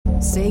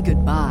Say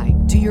goodbye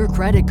to your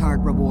credit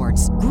card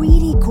rewards.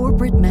 Greedy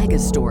corporate mega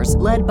stores,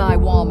 led by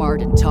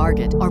Walmart and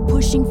Target, are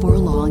pushing for a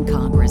law in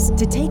Congress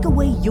to take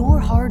away your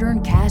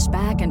hard-earned cash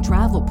back and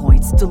travel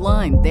points to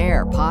line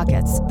their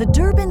pockets. The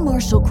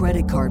Durbin-Marshall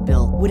credit card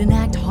bill would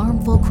enact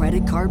harmful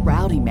credit card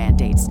routing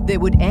mandates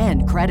that would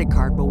end credit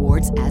card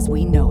rewards as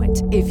we know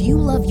it. If you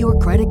love your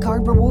credit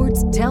card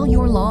rewards, tell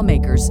your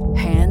lawmakers,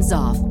 hands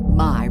off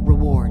my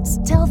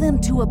rewards. Tell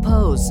them to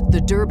oppose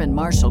the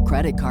Durbin-Marshall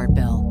credit card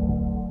bill.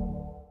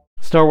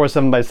 Star Wars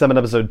 7x7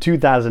 episode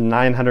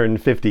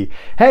 2950.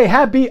 Hey,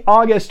 happy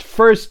August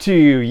 1st to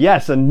you.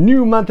 Yes, a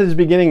new month is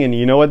beginning, and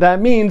you know what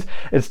that means.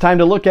 It's time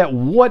to look at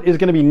what is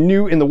going to be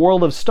new in the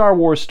world of Star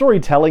Wars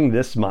storytelling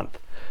this month.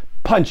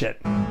 Punch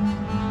it.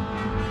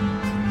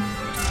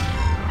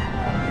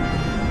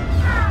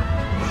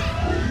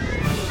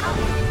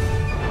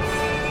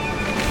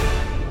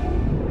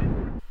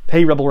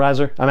 Hey Rebel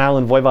Rouser, I'm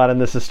Alan Voivod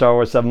and this is Star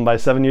Wars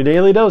 7x7, your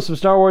daily dose of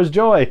Star Wars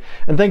joy.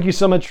 And thank you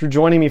so much for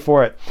joining me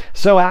for it.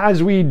 So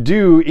as we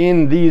do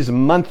in these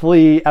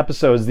monthly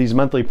episodes, these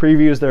monthly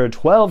previews, there are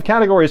 12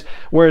 categories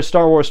where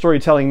Star Wars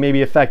storytelling may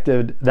be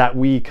affected that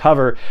we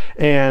cover.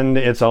 And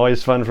it's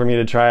always fun for me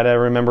to try to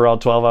remember all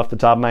 12 off the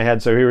top of my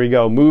head. So here we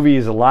go.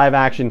 Movies, live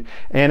action,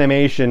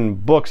 animation,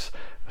 books,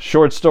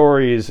 short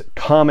stories,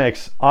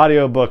 comics,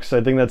 audiobooks,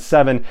 I think that's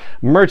 7,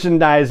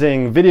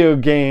 merchandising, video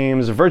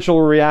games,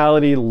 virtual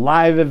reality,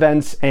 live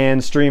events,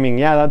 and streaming.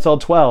 Yeah, that's all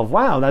 12.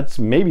 Wow, that's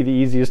maybe the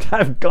easiest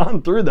I've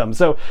gone through them.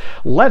 So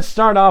let's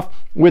start off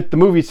with the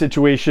movie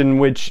situation,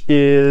 which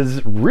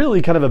is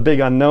really kind of a big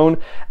unknown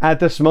at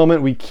this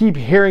moment. We keep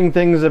hearing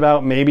things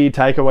about maybe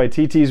Taika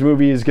Waititi's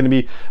movie is going to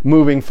be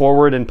moving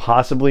forward and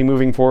possibly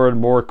moving forward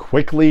more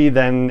quickly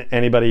than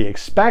anybody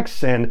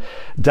expects, and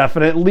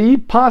definitely,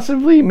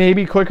 possibly,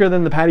 maybe quicker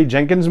than the Patty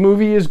Jenkins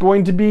movie is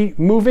going to be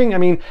moving. I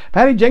mean,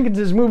 Patty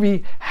Jenkins'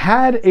 movie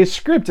had a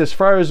script as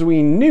far as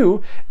we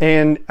knew,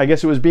 and I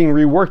guess it was being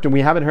reworked, and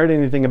we haven't heard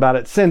anything about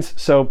it since.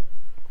 So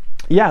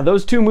yeah,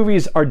 those two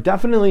movies are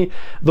definitely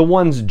the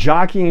ones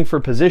jockeying for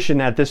position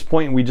at this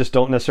point. We just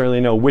don't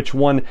necessarily know which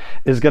one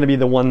is going to be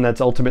the one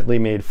that's ultimately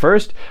made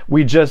first.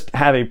 We just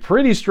have a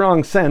pretty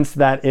strong sense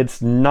that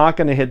it's not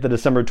going to hit the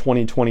December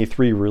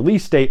 2023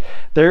 release date.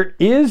 There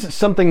is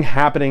something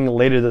happening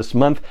later this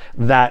month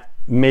that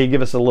may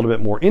give us a little bit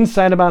more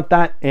insight about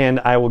that, and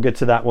I will get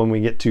to that when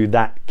we get to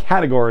that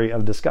category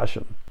of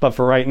discussion. But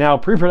for right now,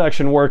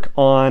 pre-production work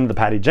on the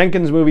Patty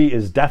Jenkins movie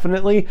is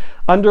definitely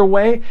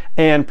underway,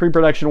 and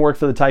pre-production work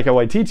for the Taika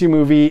Waititi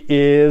movie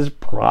is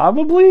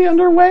probably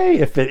underway.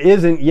 If it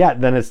isn't yet,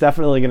 then it's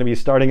definitely going to be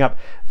starting up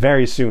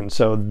very soon.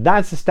 So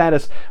that's the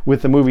status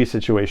with the movie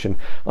situation.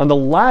 On the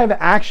live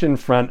action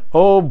front,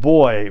 oh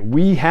boy,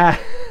 we have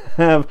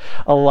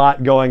a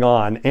lot going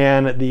on,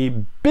 and the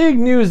big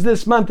news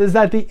this month is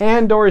that the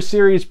Andor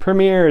series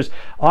premieres.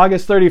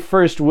 August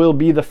 31st will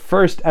be the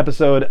first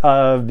episode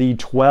of the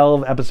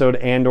 12-episode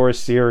Andor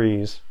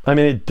series. I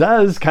mean, it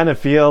does kind of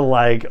feel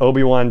like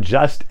Obi-Wan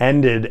just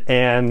ended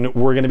and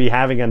we're going to be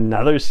having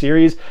another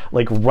series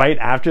like right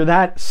after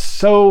that.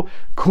 So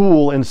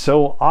cool and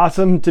so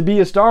awesome to be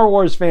a Star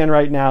Wars fan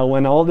right now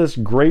when all this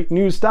great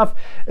new stuff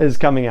is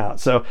coming out.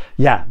 So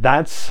yeah,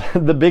 that's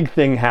the big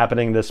thing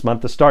happening this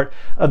month, the start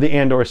of the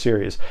Andor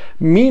series.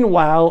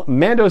 Meanwhile,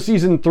 Mando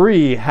Season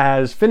 3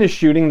 has finished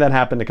shooting. That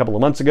happened a couple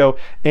of months ago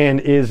and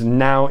is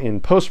now in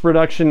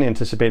post-production,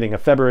 anticipating a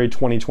February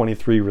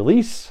 2023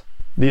 release.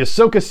 The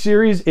Ahsoka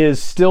series is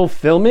still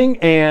filming,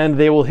 and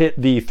they will hit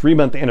the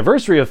 3-month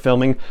anniversary of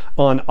filming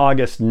on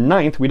August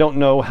 9th. We don't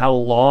know how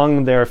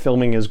long their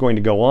filming is going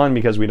to go on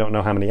because we don't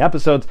know how many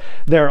episodes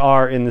there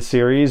are in the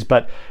series,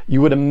 but you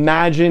would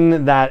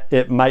imagine that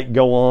it might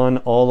go on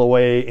all the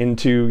way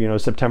into,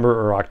 September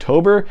or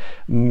October.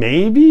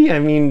 Maybe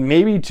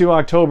to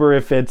October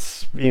if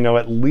it's,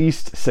 at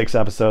least 6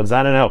 episodes.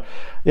 I don't know.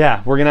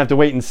 Yeah, we're going to have to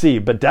wait and see,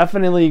 but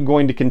definitely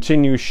going to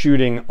continue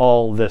shooting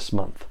all this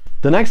month.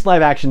 The next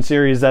live action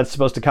series that's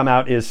supposed to come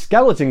out is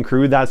Skeleton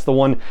Crew. That's the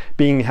one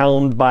being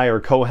helmed by or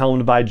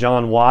co-helmed by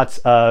Jon Watts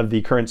of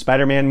the current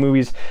Spider-Man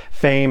movies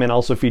fame, and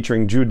also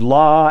featuring Jude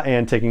Law,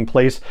 and taking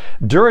place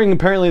during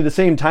apparently the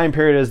same time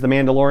period as the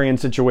Mandalorian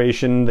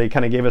situation. They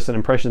kind of gave us an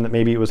impression that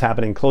maybe it was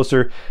happening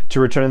closer to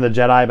Return of the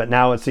Jedi, but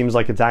now it seems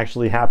like it's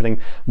actually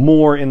happening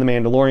more in the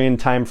Mandalorian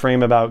time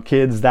frame about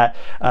kids that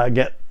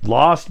get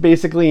lost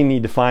basically and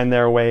need to find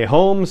their way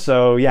home.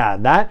 So yeah,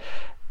 that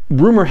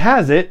rumor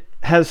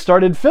has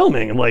started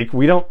filming. Like,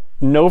 we don't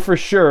know for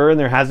sure, and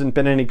there hasn't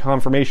been any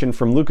confirmation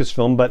from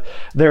Lucasfilm, but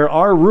there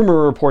are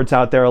rumor reports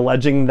out there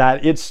alleging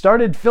that it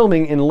started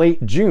filming in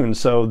late June.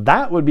 So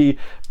that would be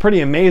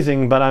pretty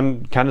amazing, but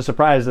I'm kind of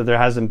surprised that there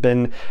hasn't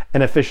been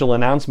an official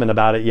announcement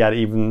about it yet,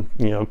 even,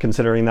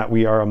 considering that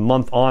we are a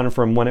month on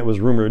from when it was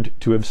rumored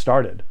to have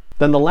started.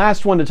 Then the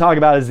last one to talk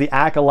about is The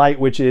Acolyte,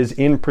 which is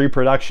in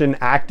pre-production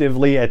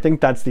actively. I think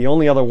that's the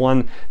only other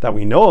one that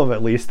we know of,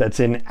 at least, that's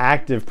in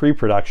active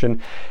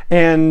pre-production.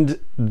 And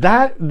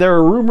that there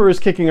are rumors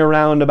kicking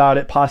around about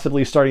it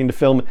possibly starting to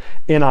film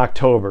in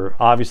October.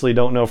 Obviously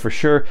don't know for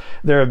sure.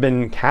 There have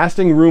been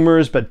casting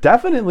rumors, but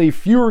definitely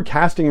fewer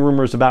casting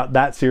rumors about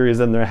that series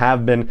than there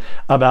have been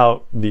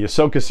about the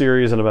Ahsoka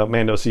series and about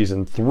Mando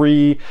season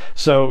 3.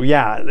 So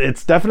yeah,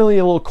 it's definitely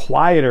a little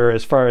quieter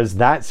as far as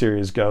that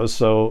series goes.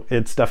 So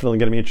it's definitely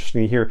going to be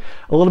interesting to hear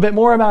a little bit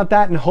more about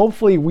that, and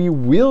hopefully we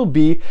will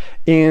be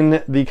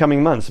in the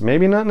coming months.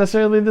 Maybe not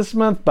necessarily this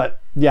month, but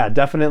yeah,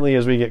 definitely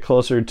as we get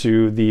closer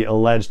to the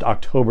alleged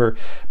October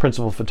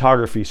principal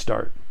photography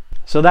start.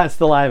 So that's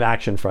the live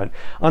action front.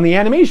 On the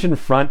animation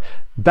front,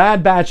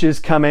 Bad Batch is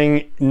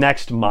coming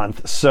next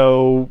month.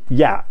 So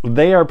yeah,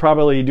 they are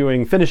probably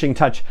doing finishing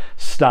touch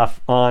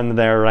stuff on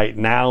there right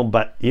now.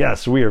 But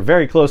yes, we are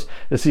very close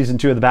to season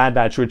 2 of the Bad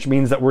Batch, which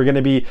means that we're going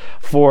to be,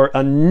 for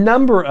a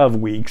number of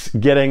weeks,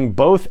 getting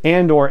both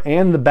Andor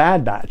and the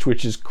Bad Batch,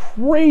 which is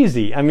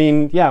crazy. I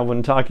mean, yeah,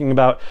 when talking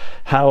about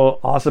how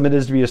awesome it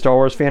is to be a Star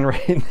Wars fan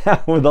right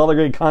now with all the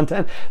great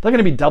content, they're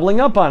going to be doubling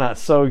up on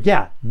us. So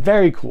yeah,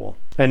 very cool.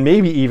 And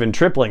maybe even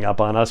tripling up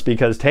on us,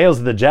 because Tales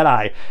of the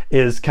Jedi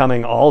is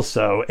coming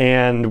also,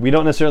 and we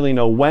don't necessarily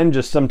know when,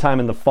 just sometime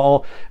in the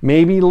fall,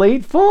 maybe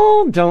late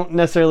fall, don't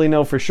necessarily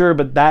know for sure,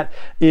 but that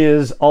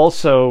is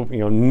also,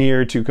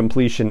 near to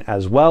completion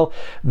as well.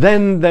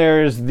 Then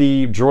there's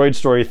the droid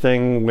story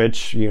thing,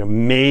 which,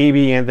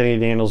 maybe Anthony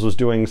Daniels was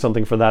doing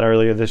something for that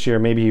earlier this year,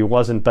 maybe he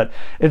wasn't, but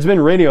it's been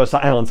radio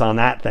silence on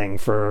that thing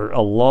for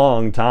a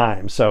long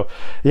time. So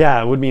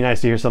yeah, it would be nice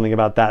to hear something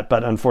about that,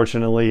 but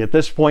unfortunately at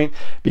this point,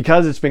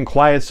 because it's been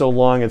quiet so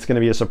long, it's going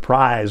to be a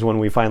surprise when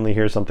we finally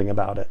hear something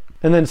about it.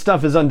 And then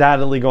stuff is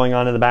undoubtedly going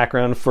on in the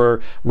background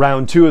for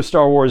round 2 of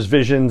Star Wars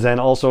Visions, and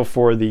also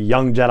for the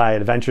Young Jedi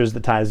Adventures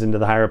that ties into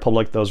the High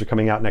Republic. Those are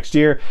coming out next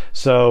year,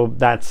 so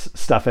that's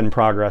stuff in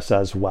progress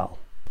as well.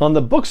 On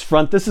the books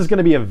front, this is going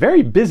to be a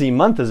very busy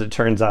month, as it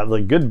turns out.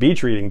 Like, good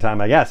beach reading time,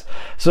 I guess.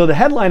 So the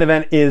headline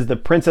event is The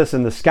Princess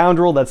and the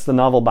Scoundrel. That's the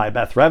novel by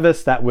Beth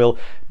Revis that will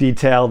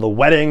detail the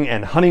wedding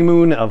and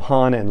honeymoon of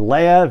Han and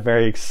Leia.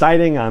 Very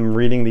exciting. I'm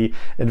reading the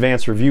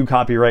advanced review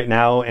copy right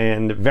now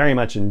and very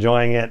much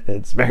enjoying it.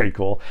 It's very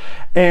cool.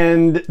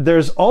 And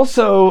there's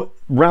also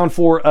round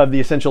 4 of the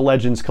Essential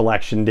Legends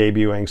collection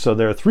debuting. So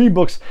there are 3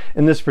 books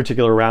in this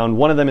particular round.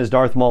 One of them is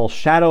Darth Maul's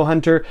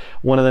Shadowhunter,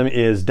 one of them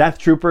is Death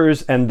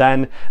Troopers, and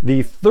then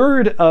the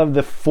third of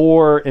the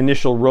 4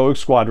 initial Rogue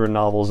Squadron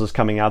novels is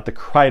coming out, The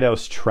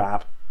Krytos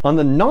Trap. On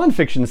the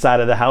nonfiction side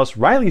of the house,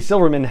 Riley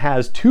Silverman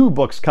has 2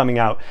 books coming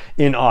out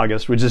in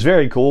August, which is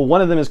very cool.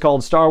 One of them is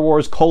called Star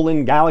Wars: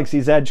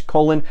 Galaxy's Edge: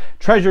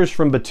 Treasures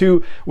from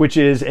Batuu, which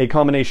is a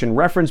combination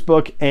reference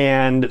book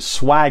and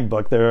swag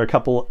book. There are a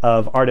couple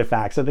of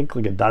artifacts, I think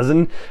like a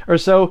dozen or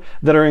so,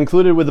 that are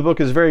included with the book.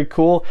 Is very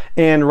cool.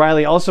 And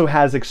Riley also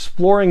has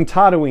Exploring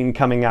Tatooine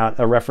coming out,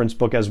 a reference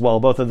book as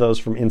well, both of those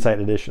from Insight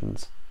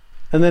Editions.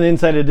 And then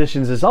Insight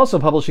Editions is also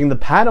publishing the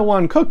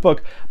Padawan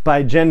Cookbook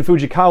by Jen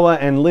Fujikawa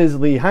and Liz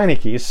Lee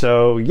Heineke.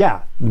 So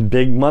yeah,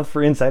 big month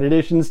for Insight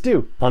Editions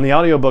too. On the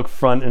audiobook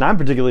front, and I'm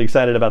particularly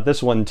excited about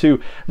this one too,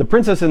 The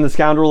Princess and the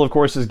Scoundrel, of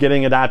course, is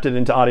getting adapted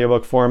into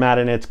audiobook format,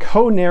 and it's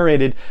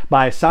co-narrated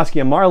by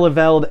Saskia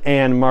Marleveld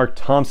and Mark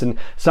Thompson.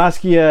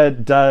 Saskia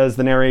does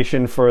the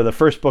narration for the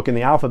first book in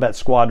the Alphabet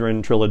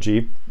Squadron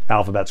trilogy,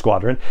 Alphabet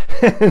Squadron,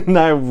 and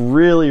I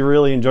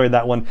really enjoyed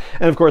that one.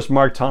 And of course,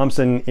 Mark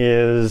Thompson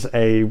is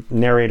a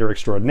narrator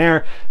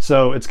extraordinaire,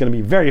 so it's going to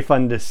be very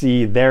fun to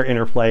see their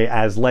interplay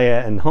as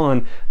Leia and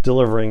Han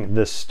delivering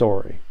this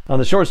story. On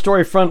the short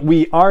story front,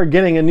 we are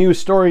getting a new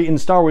story in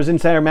Star Wars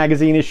Insider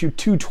Magazine issue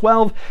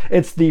 212.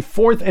 It's the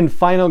 4th and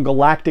final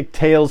Galactic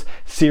Tales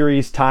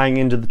series tying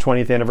into the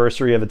 20th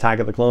anniversary of Attack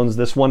of the Clones.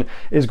 This one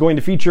is going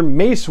to feature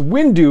Mace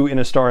Windu in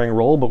a starring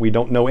role, but we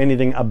don't know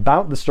anything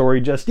about the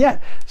story just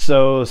yet.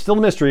 So still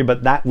a mystery,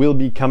 but that will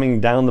be coming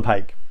down the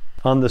pike.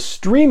 On the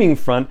streaming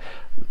front,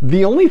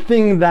 the only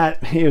thing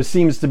that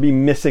seems to be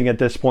missing at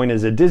this point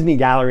is a Disney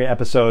Gallery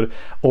episode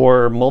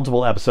or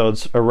multiple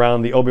episodes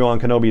around the Obi-Wan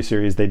Kenobi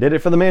series. They did it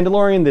for The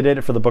Mandalorian, they did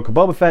it for the Book of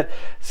Boba Fett.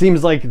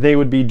 Seems like they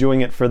would be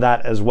doing it for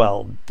that as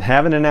well.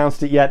 Haven't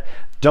announced it yet.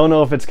 Don't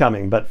know if it's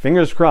coming, but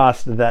fingers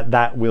crossed that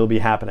that will be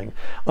happening.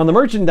 On the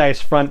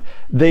merchandise front,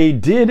 they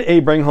did a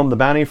Bring Home the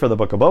Bounty for the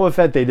Book of Boba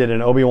Fett. They did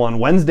an Obi-Wan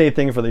Wednesday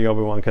thing for the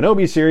Obi-Wan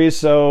Kenobi series.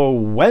 So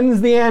when's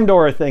the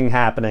Andor thing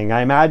happening?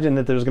 I imagine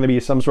that there's going to be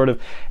some sort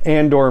of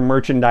Andor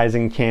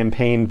merchandising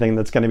campaign thing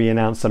that's going to be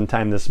announced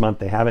sometime this month.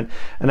 They haven't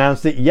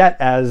announced it yet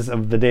as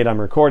of the date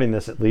I'm recording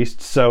this, at least.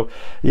 So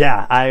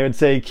yeah, I would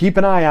say keep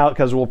an eye out,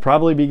 because we'll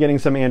probably be getting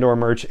some Andor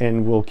merch,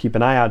 and we'll keep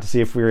an eye out to see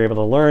if we were able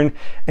to learn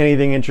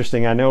anything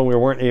interesting. I know we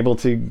weren't able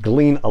to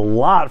glean a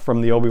lot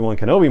from the Obi-Wan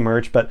Kenobi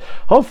merch, but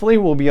hopefully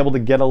we'll be able to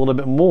get a little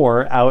bit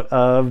more out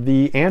of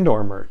the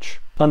Andor merch.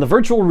 On the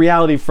virtual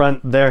reality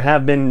front, there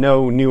have been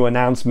no new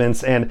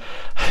announcements, and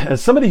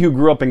as somebody who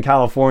grew up in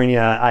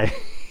California,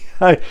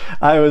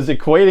 I was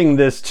equating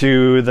this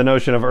to the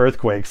notion of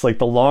earthquakes. Like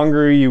the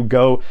longer you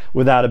go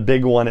without a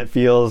big one, it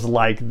feels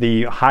like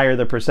the higher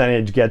the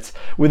percentage gets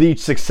with each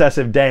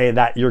successive day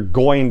that you're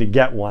going to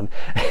get one.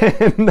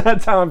 And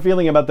that's how I'm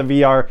feeling about the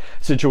VR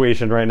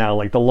situation right now.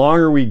 Like the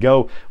longer we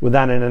go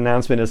without an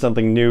announcement of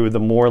something new, the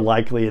more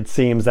likely it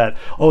seems that,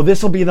 oh,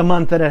 this will be the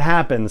month that it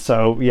happens.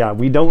 So yeah,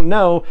 we don't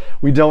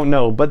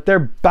know, but they're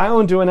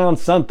bound to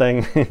announce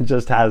something. It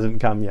just hasn't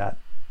come yet.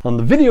 On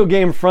the video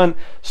game front,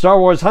 Star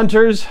Wars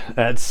Hunters,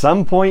 at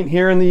some point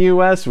here in the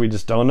US, we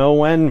just don't know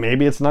when.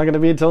 Maybe it's not going to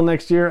be until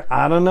next year.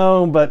 I don't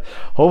know, but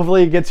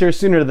hopefully it gets here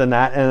sooner than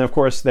that. And of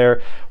course,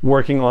 they're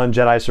working on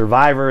Jedi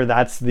Survivor.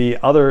 That's the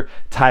other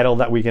title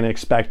that we can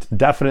expect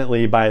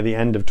definitely by the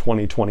end of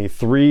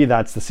 2023.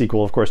 That's the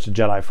sequel, of course, to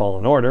Jedi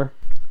Fallen Order.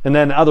 And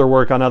then other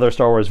work on other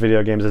Star Wars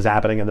video games is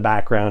happening in the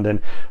background,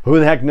 and who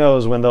the heck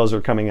knows when those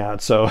are coming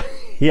out. So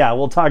yeah,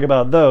 we'll talk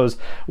about those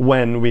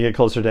when we get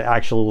closer to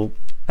actual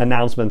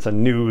announcements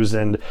and news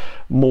and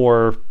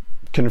more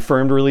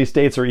confirmed release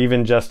dates, or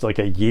even just like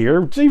a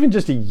year,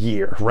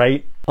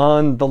 right?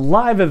 On the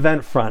live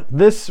event front,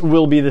 this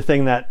will be the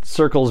thing that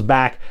circles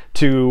back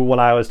to what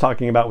I was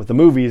talking about with the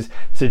movies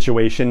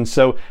situation.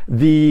 So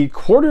the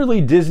quarterly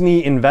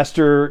Disney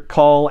investor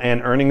call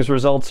and earnings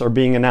results are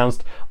being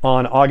announced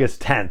on August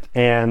 10th.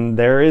 And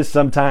there is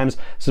sometimes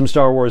some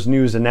Star Wars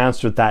news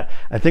announced with that.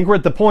 I think we're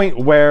at the point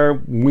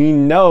where we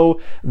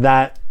know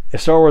that a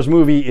Star Wars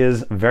movie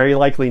is very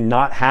likely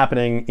not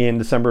happening in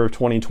December of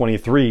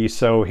 2023.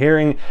 So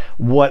hearing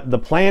what the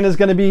plan is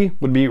going to be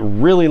would be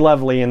really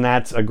lovely, and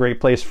that's a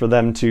great place for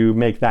them to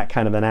make that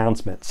kind of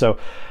announcement. So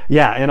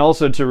yeah, and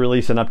also to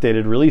release an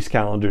updated release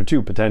calendar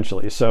too,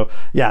 potentially. So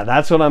yeah,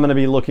 that's what I'm going to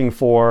be looking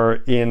for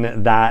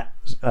in that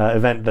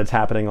event that's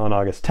happening on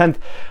August 10th.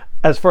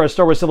 As far as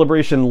Star Wars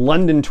Celebration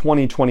London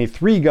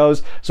 2023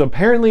 goes, so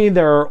apparently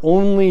there are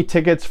only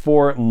tickets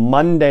for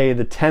Monday,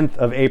 the 10th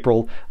of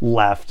April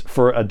left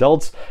for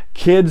adults.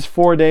 Kids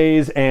 4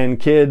 days and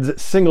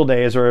kids single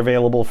days are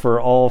available for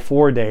all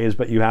 4 days,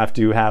 but you have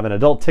to have an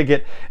adult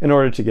ticket in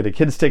order to get a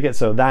kids ticket.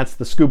 So that's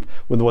the scoop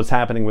with what's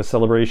happening with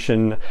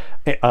Celebration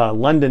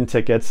London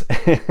tickets.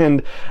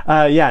 And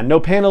yeah, no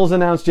panels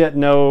announced yet,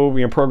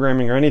 no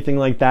programming or anything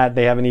like that.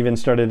 They haven't even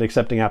started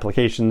accepting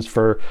applications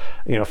for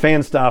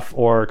fan stuff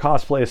or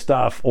cosplay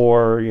stuff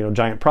or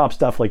giant prop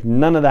stuff, like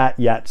none of that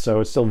yet. So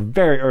it's still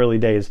very early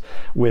days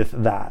with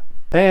that.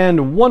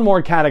 And one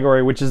more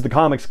category, which is the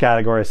comics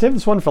category. I saved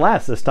this one for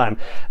last this time.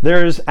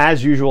 There's,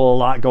 as usual, a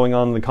lot going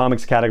on in the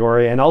comics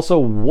category, and also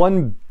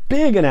one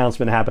big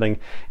announcement happening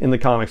in the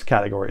comics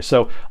category.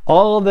 So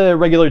all the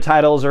regular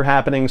titles are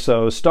happening.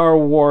 So Star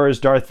Wars,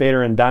 Darth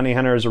Vader and Bounty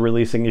Hunters are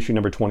releasing issue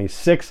number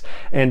 26,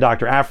 and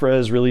Dr. Aphra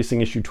is releasing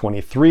issue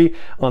 23.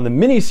 On the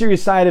miniseries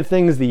side of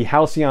things, the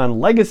Halcyon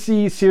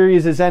Legacy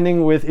series is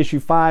ending with issue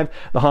 5.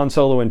 The Han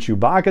Solo and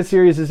Chewbacca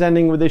series is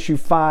ending with issue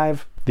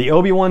 5. The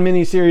Obi-Wan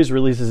miniseries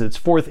releases its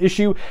 4th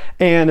issue,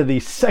 and the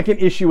 2nd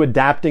issue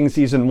adapting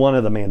season 1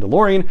 of The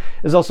Mandalorian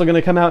is also going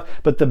to come out.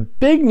 But the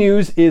big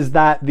news is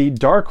that the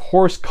Dark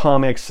Horse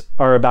comics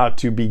are about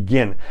to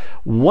begin.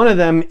 One of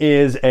them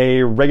is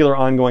a regular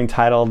ongoing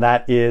title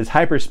that is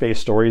Hyperspace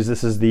Stories.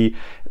 This is the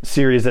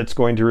series that's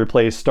going to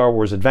replace Star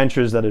Wars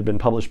Adventures that had been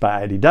published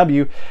by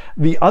IDW.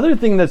 The other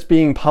thing that's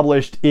being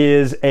published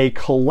is a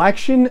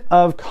collection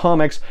of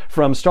comics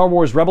from Star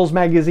Wars Rebels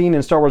magazine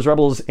and Star Wars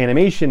Rebels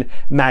Animation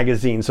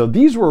magazine. So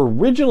these were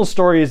original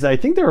stories that I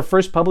think they were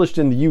first published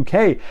in the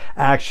UK,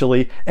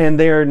 actually, and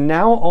they are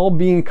now all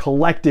being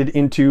collected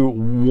into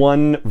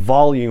one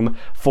volume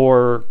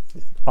for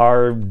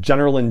our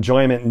general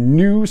enjoyment.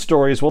 New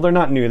stories, well, they're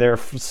not new, they're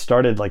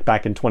started like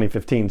back in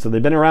 2015, so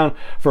they've been around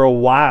for a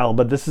while,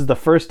 but this is the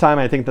first time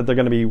I think that they're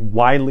going to be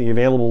widely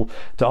available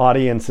to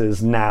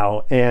audiences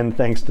now, and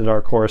thanks to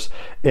Dark Horse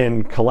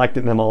in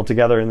collecting them all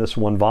together in this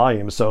one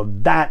volume. So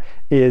that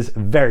is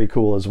very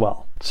cool as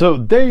well. So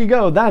there you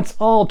go, that's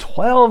all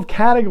 12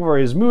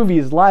 categories: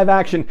 movies, live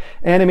action,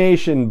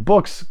 animation,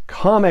 books,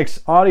 comics,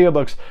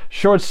 audiobooks,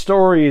 short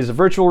stories,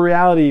 virtual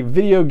reality,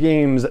 video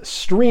games,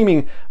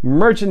 streaming,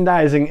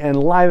 merchandising,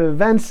 and live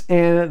events.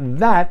 And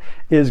that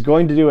is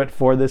going to do it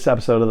for this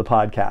episode of the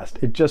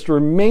podcast. It just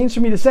remains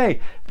for me to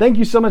say thank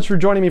you so much for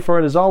joining me for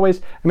it as always,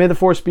 and may the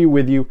Force be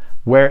with you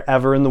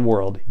wherever in the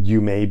world you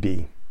may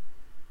be.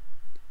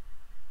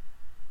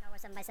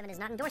 7 is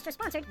not endorsed or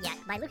sponsored yet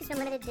by Lucasfilm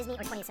Limited, Disney,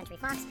 or 20th Century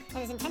Fox,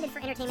 and is intended for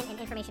entertainment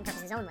and information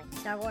purposes only.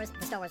 Star Wars,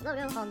 the Star Wars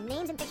logo, all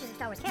names and pictures of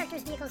Star Wars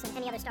characters, vehicles, and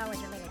any other Star Wars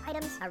related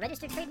items are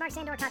registered trademarks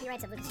and/or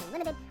copyrights of Lucasfilm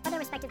Limited, or their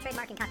respective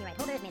trademark and copyright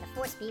holders. May the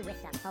Force be with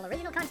them. All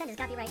original content is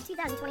copyright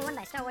 2021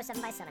 by Star Wars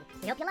 7x7.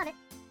 We hope you love it.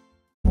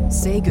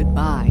 Say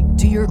goodbye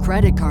to your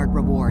credit card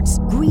rewards.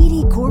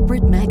 Greedy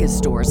corporate mega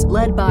stores,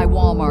 led by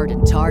Walmart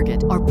and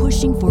Target, are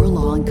pushing for a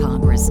law in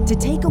Congress to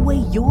take away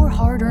your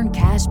hard-earned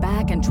cash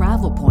back and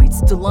travel points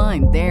to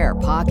line their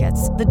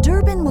pockets. The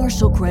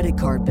Durbin-Marshall credit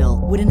card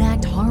bill would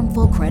enact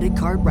harmful credit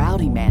card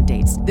routing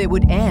mandates that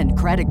would end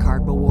credit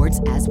card rewards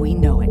as we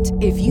know it.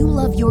 If you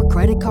love your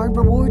credit card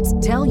rewards,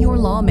 tell your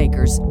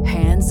lawmakers,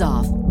 hands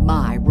off.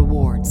 My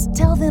Rewards.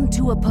 Tell them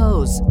to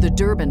oppose the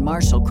Durbin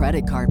Marshall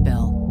credit card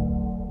bill.